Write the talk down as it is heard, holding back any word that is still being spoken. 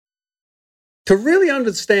To really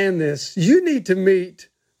understand this, you need to meet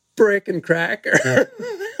Brick and Cracker.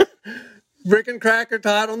 Brick and Cracker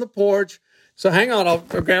tied on the porch. So hang on, I'll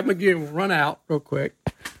grab my gear and we'll run out real quick.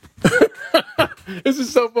 This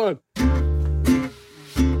is so fun.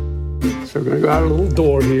 So we're going to go out a little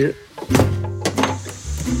door here.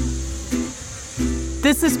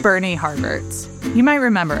 This is Bernie Harberts. You might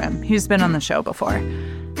remember him. He's been on the show before.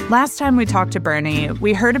 Last time we talked to Bernie,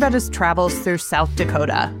 we heard about his travels through South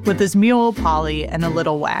Dakota with his mule, Polly, and a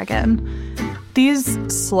little wagon. These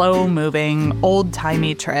slow-moving,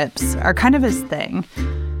 old-timey trips are kind of his thing.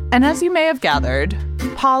 And as you may have gathered,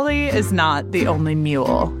 Polly is not the only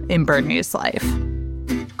mule in Bernie's life.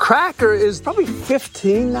 Cracker is probably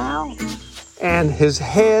 15 now, and his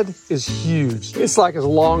head is huge. It's like as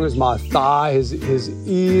long as my thigh. His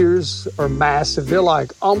ears are massive. They're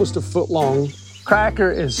like almost a foot long. Cracker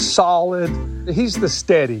is solid. He's the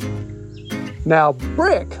steady. Now,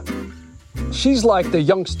 Brick, she's like the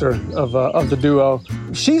youngster of the duo.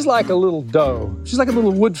 She's like a little doe. She's like a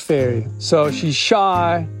little wood fairy. So she's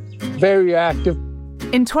shy, very active.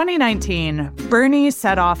 In 2019, Bernie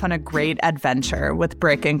set off on a great adventure with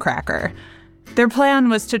Brick and Cracker. Their plan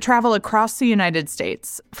was to travel across the United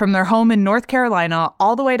States, from their home in North Carolina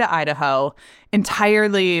all the way to Idaho,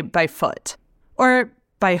 entirely by foot. Or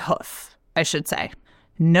by hoof, I should say.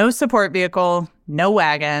 No support vehicle, no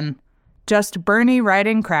wagon, just Bernie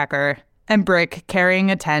riding Cracker and Brick carrying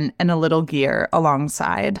a tent and a little gear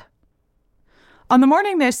alongside. On the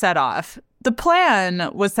morning they set off, the plan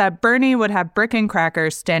was that Bernie would have Brick and Cracker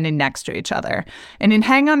standing next to each other, and he'd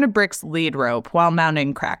hang onto Brick's lead rope while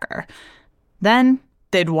mounting Cracker. Then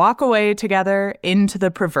they'd walk away together into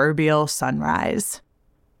the proverbial sunrise.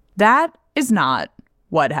 That is not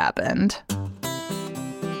what happened.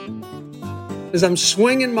 As I'm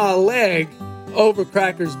swinging my leg over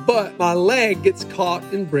Cracker's butt, my leg gets caught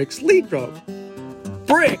in Brick's lead rope.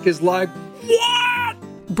 Brick is like, what?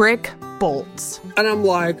 Brick bolts. And I'm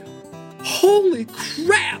like, holy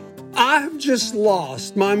crap, I've just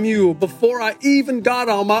lost my mule before I even got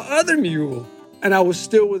on my other mule. And I was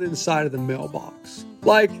still within sight of the mailbox.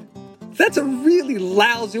 Like, that's a really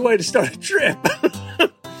lousy way to start a trip.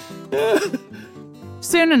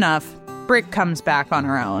 Soon enough, Brick comes back on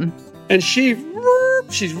her own. And she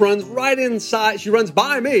runs right inside. She runs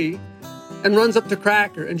by me and runs up to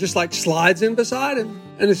Cracker and just like slides in beside him.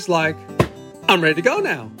 And it's like, I'm ready to go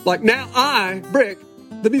now. Like now I, Brick,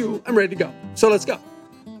 the mule, I'm ready to go. So let's go.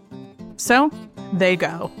 So they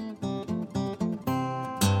go.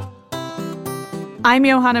 I'm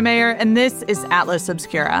Johanna Mayer, and this is Atlas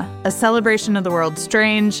Obscura, a celebration of the world's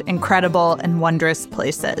strange, incredible, and wondrous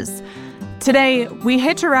places. Today, we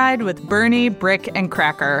hitch a ride with Bernie, Brick, and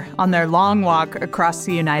Cracker on their long walk across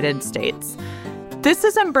the United States. This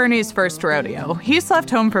isn't Bernie's first rodeo. He's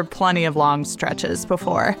left home for plenty of long stretches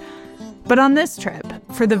before. But on this trip,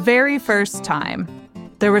 for the very first time,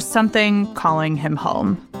 there was something calling him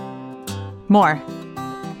home. More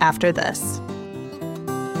after this.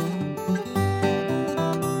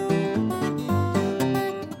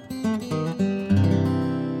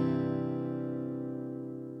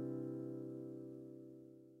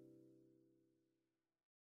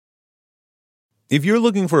 If you're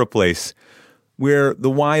looking for a place where the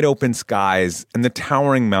wide open skies and the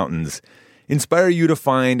towering mountains inspire you to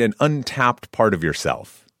find an untapped part of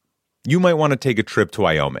yourself, you might want to take a trip to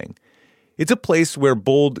Wyoming. It's a place where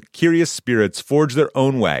bold, curious spirits forge their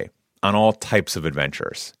own way on all types of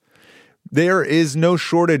adventures. There is no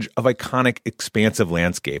shortage of iconic, expansive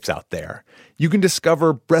landscapes out there. You can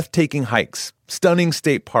discover breathtaking hikes, stunning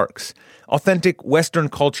state parks, authentic Western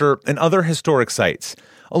culture, and other historic sites,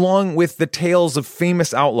 along with the tales of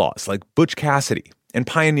famous outlaws like Butch Cassidy and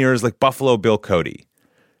pioneers like Buffalo Bill Cody.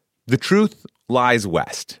 The truth lies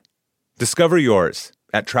west. Discover yours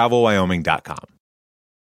at TravelWyoming.com.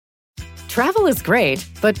 Travel is great,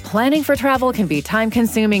 but planning for travel can be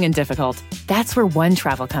time-consuming and difficult. That's where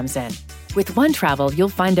OneTravel comes in. With OneTravel, you'll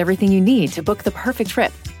find everything you need to book the perfect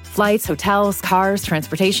trip. Flights, hotels, cars,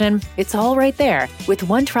 transportation, it's all right there. With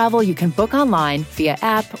OneTravel, you can book online, via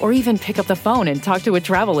app, or even pick up the phone and talk to a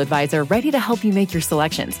travel advisor ready to help you make your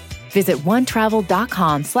selections. Visit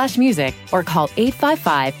onetravel.com/music or call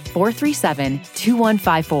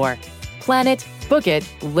 855-437-2154. Plan it, book it,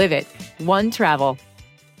 live it. OneTravel.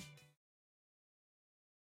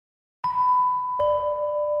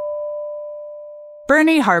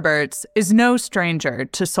 Bernie Harberts is no stranger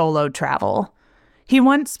to solo travel. He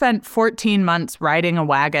once spent 14 months riding a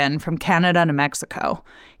wagon from Canada to Mexico.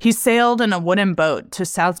 He sailed in a wooden boat to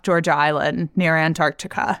South Georgia Island near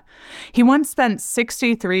Antarctica. He once spent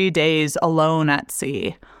 63 days alone at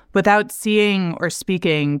sea, without seeing or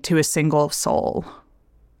speaking to a single soul.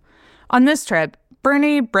 On this trip,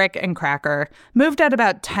 Bernie, Brick, and Cracker moved at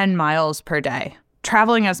about 10 miles per day,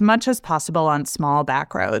 traveling as much as possible on small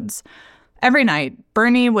back roads. Every night,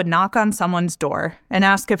 Bernie would knock on someone's door and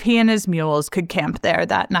ask if he and his mules could camp there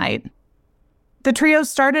that night. The trio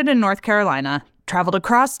started in North Carolina, traveled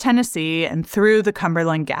across Tennessee and through the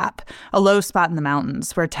Cumberland Gap, a low spot in the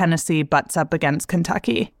mountains where Tennessee butts up against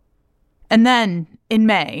Kentucky. And then, in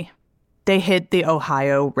May, they hit the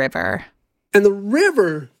Ohio River. And the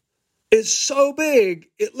river is so big,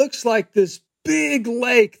 it looks like this big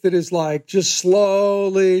lake that is like just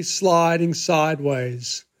slowly sliding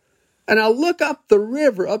sideways. And I look up the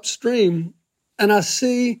river upstream and I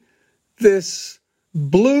see this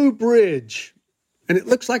blue bridge, and it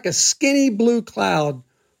looks like a skinny blue cloud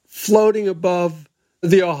floating above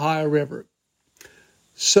the Ohio River.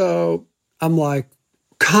 So I'm like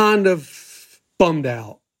kind of bummed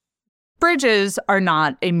out. Bridges are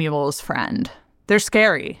not a mule's friend. They're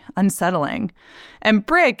scary, unsettling. And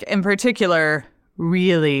Brick, in particular,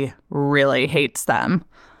 really, really hates them.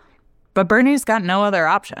 But Bernie's got no other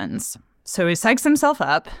options. So he psychs himself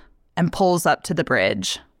up and pulls up to the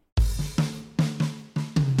bridge.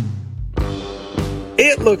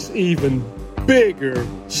 It looks even bigger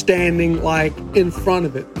standing like in front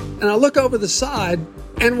of it. And I look over the side,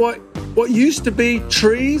 and what used to be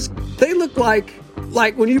trees, they look like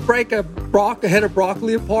when you break a head of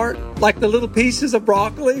broccoli apart, like the little pieces of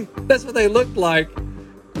broccoli. That's what they looked like.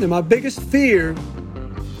 And my biggest fear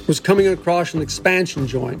was coming across an expansion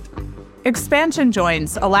joint. Expansion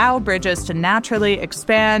joints allow bridges to naturally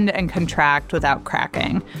expand and contract without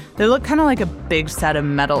cracking. They look kind of like a big set of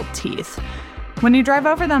metal teeth. When you drive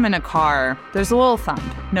over them in a car, there's a little thump,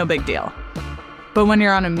 no big deal. But when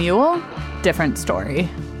you're on a mule, different story.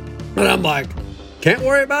 And I'm like, can't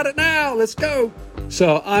worry about it now, let's go.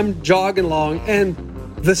 So I'm jogging along, and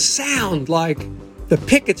the sound, like the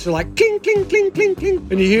pickets are like cling, cling, cling, cling, cling.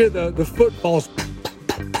 And you hear the footfalls,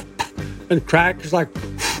 and Cracker's like,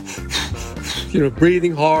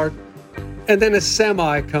 breathing hard. And then a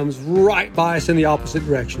semi comes right by us in the opposite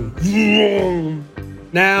direction.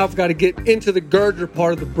 Now I've got to get into the girder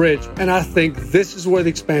part of the bridge, and I think this is where the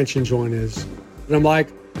expansion joint is. And I'm like,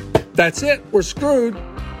 that's it, we're screwed.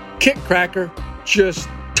 Kick Cracker, just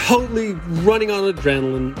totally running on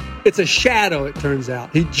adrenaline. It's a shadow, it turns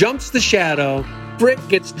out. He jumps the shadow, Brick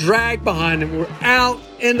gets dragged behind him. We're out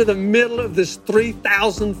into the middle of this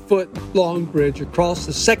 3,000-foot long bridge across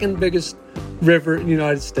the second biggest river in the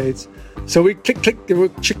United States. So we click, and we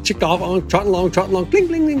chick off, on, trotting along, cling, cling,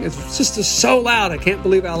 cling. It's just so loud, I can't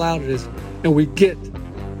believe how loud it is. And we get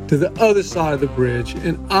to the other side of the bridge,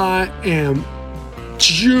 and I am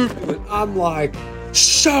jubilant. I'm like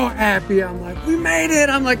so happy. I'm like, we made it.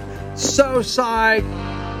 I'm like so psyched.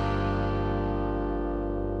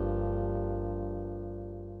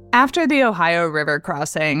 After the Ohio River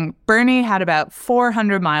crossing, Bernie had about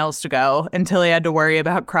 400 miles to go until he had to worry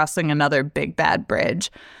about crossing another big bad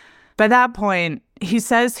bridge. By that point, he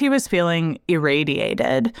says he was feeling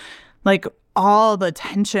irradiated, like all the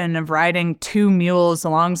tension of riding two mules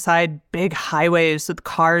alongside big highways with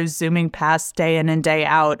cars zooming past day in and day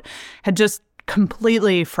out had just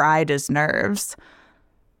completely fried his nerves.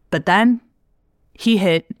 But then he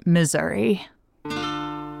hit Missouri.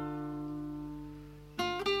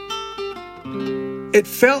 It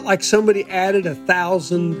felt like somebody added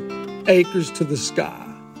 1,000 acres to the sky.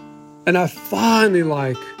 And I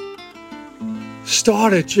finally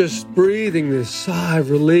started just breathing this sigh of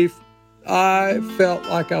relief. I felt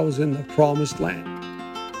like I was in the promised land.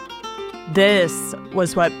 This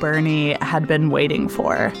was what Bernie had been waiting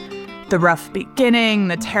for. The rough beginning,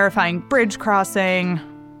 the terrifying bridge crossing.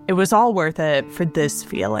 It was all worth it for this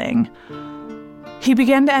feeling. He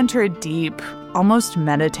began to enter a deep, almost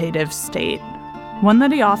meditative state, one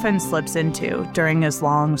that he often slips into during his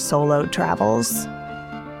long solo travels.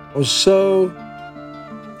 I was so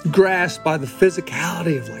grasped by the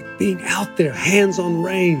physicality of being out there, hands on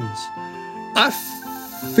reins. I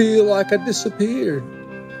feel like I disappeared,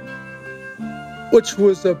 which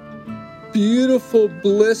was a beautiful,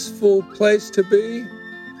 blissful place to be.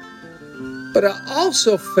 But I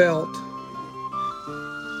also felt,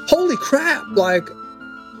 holy crap, like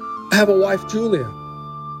I have a wife, Julia.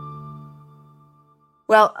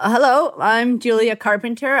 Well, hello, I'm Julia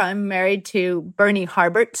Carpenter. I'm married to Bernie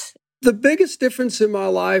Harbert. The biggest difference in my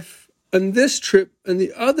life on this trip and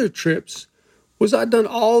the other trips was I'd done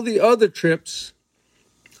all the other trips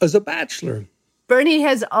as a bachelor. Bernie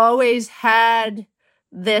has always had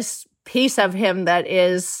this piece of him that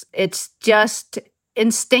is, it's just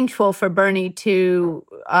instinctual for Bernie to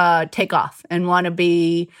take off and want to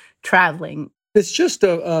be traveling. It's just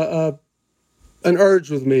an urge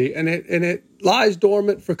with me, and it lies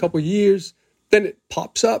dormant for a couple of years. Then it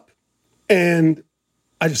pops up, and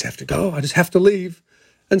I just have to go. I just have to leave.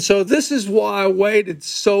 And so this is why I waited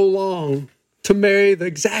so long to marry the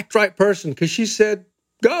exact right person, because she said,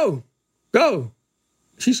 go.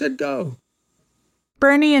 She said, go.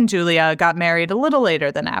 Bernie and Julia got married a little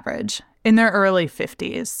later than average, in their early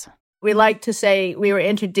 50s. We like to say we were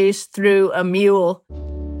introduced through a mule.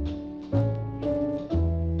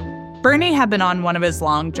 Bernie had been on one of his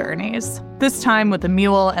long journeys, this time with a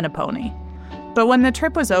mule and a pony. But when the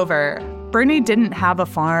trip was over, Bernie didn't have a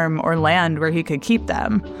farm or land where he could keep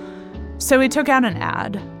them. So he took out an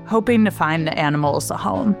ad, hoping to find the animals a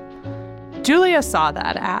home. Julia saw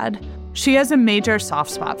that ad. She has a major soft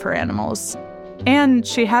spot for animals. And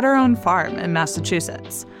she had her own farm in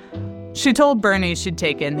Massachusetts. She told Bernie she'd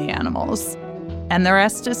take in the animals. And the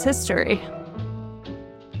rest is history.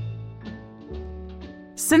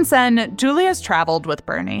 Since then, Julia's traveled with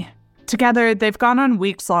Bernie. Together, they've gone on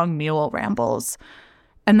weeks-long mule rambles.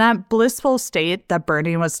 And that blissful state that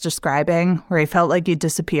Bernie was describing, where he felt like he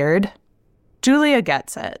disappeared, Julia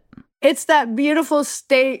gets it. It's that beautiful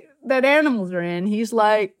state that animals are in. He's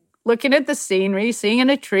like looking at the scenery, seeing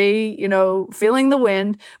a tree, feeling the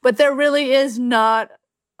wind. But there really is not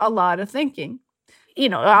a lot of thinking.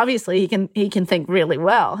 Obviously he can think really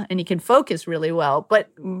well and he can focus really well.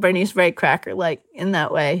 But Bernie's very Cracker-like in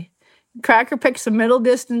that way. Cracker picks a middle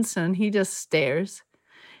distance and he just stares.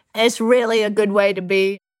 It's really a good way to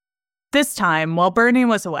be. This time, while Bernie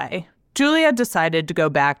was away, Julia decided to go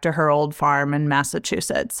back to her old farm in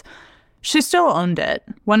Massachusetts. She still owned it,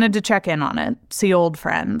 wanted to check in on it, see old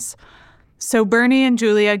friends. So Bernie and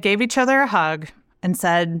Julia gave each other a hug and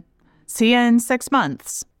said, "See you in 6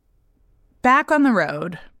 months." Back on the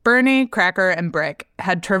road, Bernie, Cracker, and Brick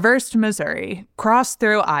had traversed Missouri, crossed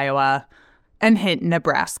through Iowa, and hit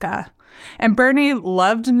Nebraska. And Bernie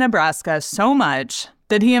loved Nebraska so much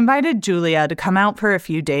that he invited Julia to come out for a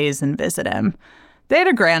few days and visit him. They had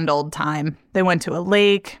a grand old time. They went to a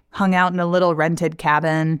lake, hung out in a little rented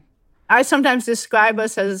cabin. I sometimes describe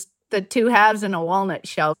us as the two halves in a walnut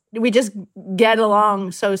shell. We just get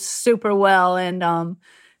along so super well, and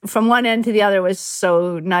from one end to the other was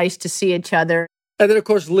so nice to see each other. And then, of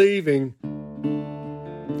course, leaving,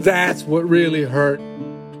 that's what really hurt.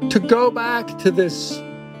 To go back to this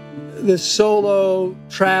solo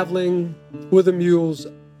traveling with the mules,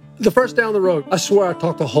 the first day on the road, I swear I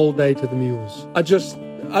talked the whole day to the mules. I just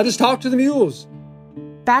talked to the mules.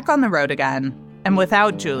 Back on the road again, and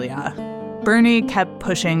without Julia, Bernie kept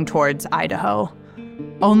pushing towards Idaho.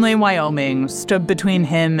 Only Wyoming stood between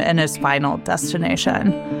him and his final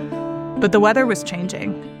destination. But the weather was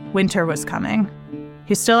changing. Winter was coming.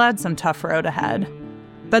 He still had some tough road ahead.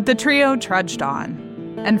 But the trio trudged on.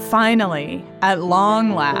 And finally, at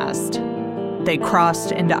long last, they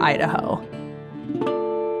crossed into Idaho.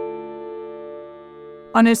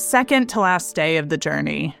 On his second to last day of the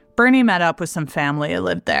journey, Bernie met up with some family who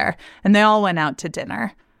lived there, and they all went out to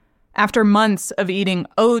dinner. After months of eating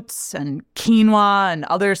oats and quinoa and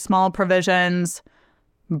other small provisions,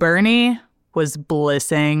 Bernie was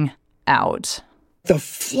blissing out. The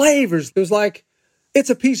flavors, it was like, it's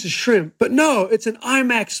a piece of shrimp, but no, it's an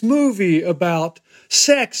IMAX movie about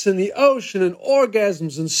sex and the ocean and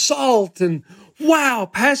orgasms and salt and wow,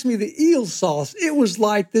 pass me the eel sauce. It was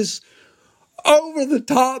like this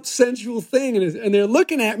over-the-top sensual thing, and they're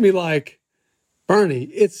looking at me like, Bernie,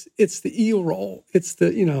 it's the eel roll. It's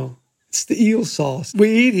the eel sauce we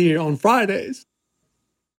eat here on Fridays.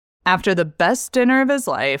 After the best dinner of his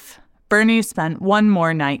life, Bernie spent one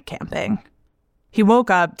more night camping. He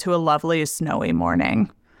woke up to a lovely snowy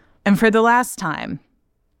morning, and for the last time,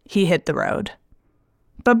 he hit the road.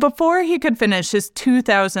 But before he could finish his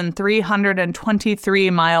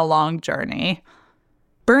 2,323-mile-long journey,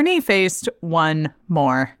 Bernie faced one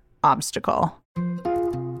more obstacle.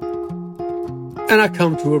 And I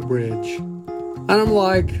come to a bridge, and I'm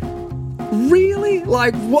like, really?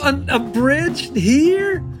 Like, a bridge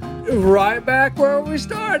here? Right back where we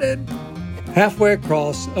started. Halfway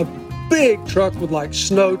across, a big truck with like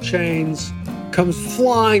snow chains comes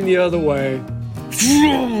flying the other way.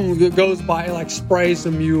 It goes by, like sprays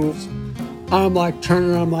the mules. I'm like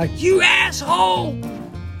turning around, I'm like, you asshole!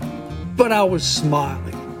 But I was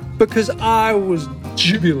smiling because I was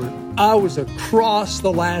jubilant. I was across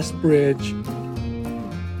the last bridge.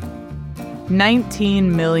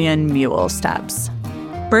 19 million mule steps.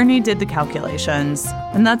 Bernie did the calculations,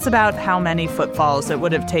 and that's about how many footfalls it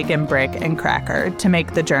would have taken Brick and Cracker to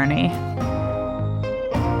make the journey.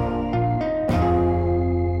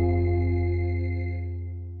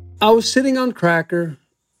 I was sitting on Cracker,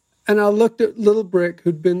 and I looked at little Brick,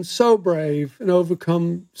 who'd been so brave and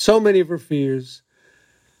overcome so many of her fears.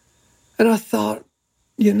 And I thought,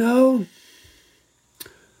 you know,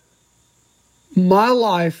 my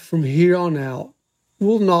life from here on out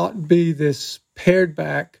will not be this pared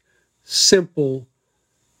back, simple,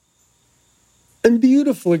 and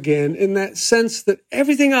beautiful again, in that sense that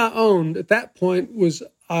everything I owned at that point was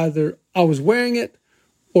either I was wearing it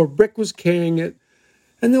or Brick was carrying it.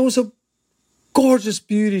 And there was a gorgeous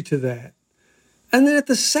beauty to that. And then at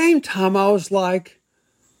the same time, I was like,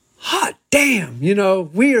 hot damn, you know,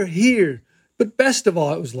 we are here. But best of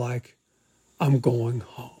all, it was like, I'm going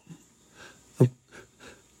home. I'm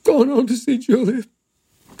going home to see Julia.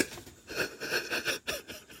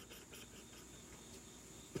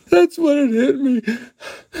 That's when it hit me,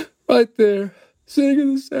 right there, sitting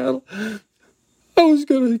in the saddle. I was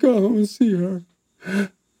going to go home and see her.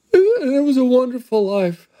 And it was a wonderful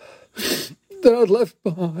life that I'd left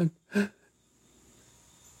behind.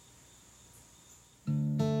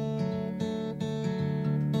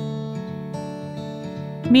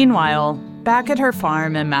 Meanwhile, back at her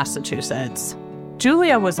farm in Massachusetts,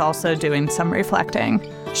 Julia was also doing some reflecting.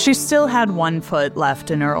 She still had one foot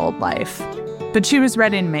left in her old life, but she was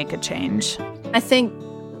ready to make a change. I think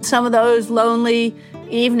some of those lonely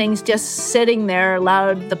evenings just sitting there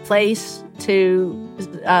allowed the place to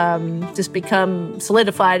just become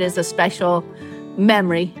solidified as a special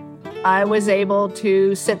memory. I was able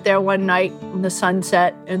to sit there one night in the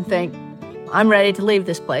sunset and think, I'm ready to leave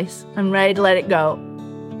this place. I'm ready to let it go.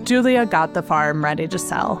 Julia got the farm ready to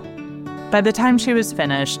sell. By the time she was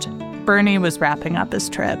finished, Bernie was wrapping up his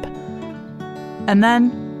trip. And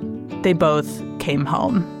then they both came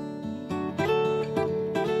home.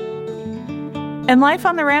 And life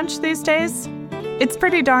on the ranch these days, it's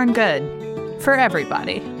pretty darn good for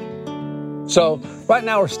everybody. So right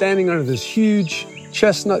now we're standing under this huge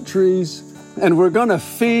chestnut trees, and we're gonna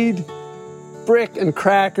feed Brick and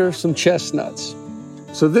Cracker some chestnuts.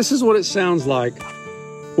 So this is what it sounds like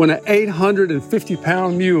when an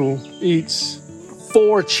 850-pound mule eats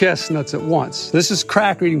 4 chestnuts at once. This is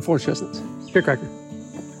Cracker eating 4 chestnuts. Here, Cracker.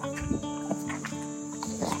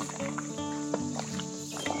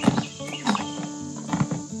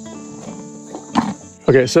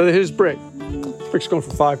 Okay, so here's Brick. Brick's going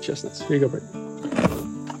for 5 chestnuts. Here you go, Brick.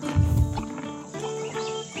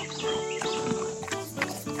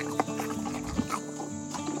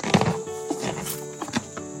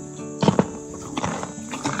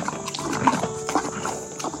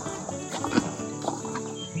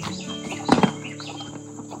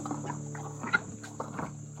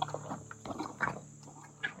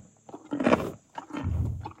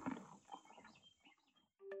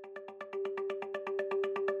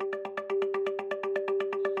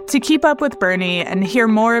 To keep up with Bernie and hear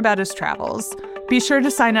more about his travels, be sure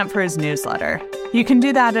to sign up for his newsletter. You can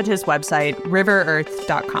do that at his website,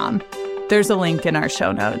 riverearth.com. There's a link in our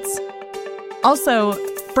show notes. Also,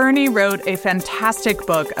 Bernie wrote a fantastic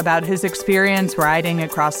book about his experience riding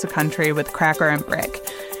across the country with Cracker and Brick.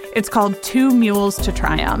 It's called 2 Mules to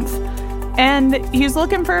Triumph. And he's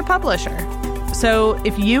looking for a publisher. So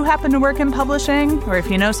if you happen to work in publishing, or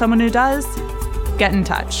if you know someone who does, get in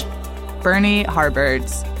touch. Bernie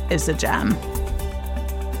Harberts is a gem.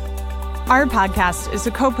 Our podcast is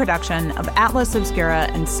a co-production of Atlas Obscura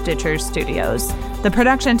and Stitcher Studios. The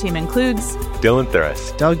production team includes Dylan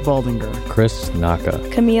Thuras, Doug Baldinger, Chris Naka,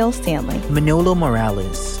 Camille Stanley, Manolo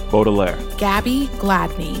Morales, Baudelaire, Gabby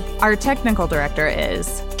Gladney. Our technical director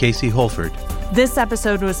is Casey Holford. This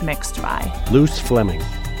episode was mixed by Luce Fleming.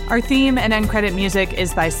 Our theme and end credit music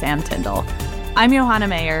is by Sam Tyndall. I'm Johanna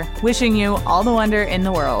Mayer, wishing you all the wonder in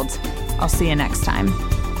the world. I'll see you next time.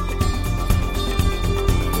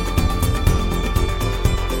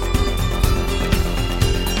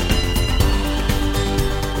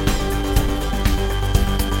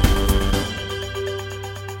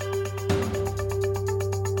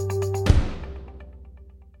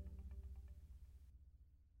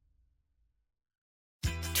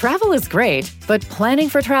 Travel is great, but planning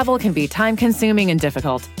for travel can be time-consuming and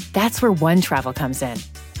difficult. That's where OneTravel comes in.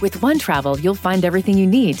 With OneTravel, you'll find everything you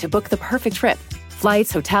need to book the perfect trip.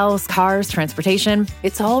 Flights, hotels, cars, transportation,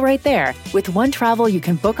 it's all right there. With OneTravel, you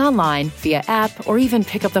can book online, via app, or even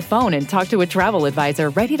pick up the phone and talk to a travel advisor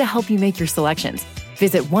ready to help you make your selections.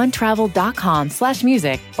 Visit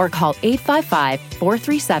onetravel.com/music or call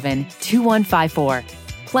 855-437-2154.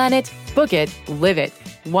 Plan it, book it, live it.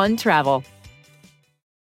 OneTravel.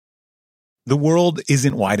 The world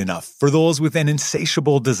isn't wide enough for those with an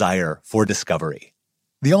insatiable desire for discovery.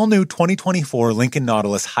 The all-new 2024 Lincoln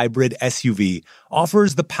Nautilus Hybrid SUV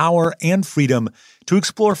offers the power and freedom to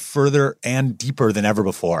explore further and deeper than ever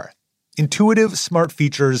before. Intuitive, smart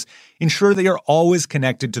features ensure that you're always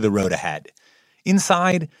connected to the road ahead.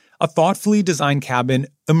 Inside, a thoughtfully designed cabin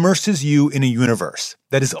immerses you in a universe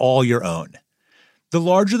that is all your own. The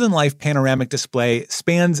larger-than-life panoramic display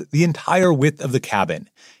spans the entire width of the cabin.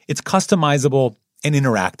 It's customizable and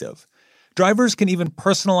interactive. Drivers can even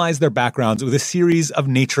personalize their backgrounds with a series of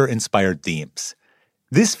nature-inspired themes.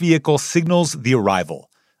 This vehicle signals the arrival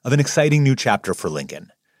of an exciting new chapter for Lincoln.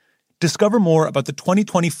 Discover more about the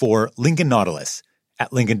 2024 Lincoln Nautilus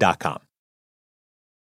at Lincoln.com.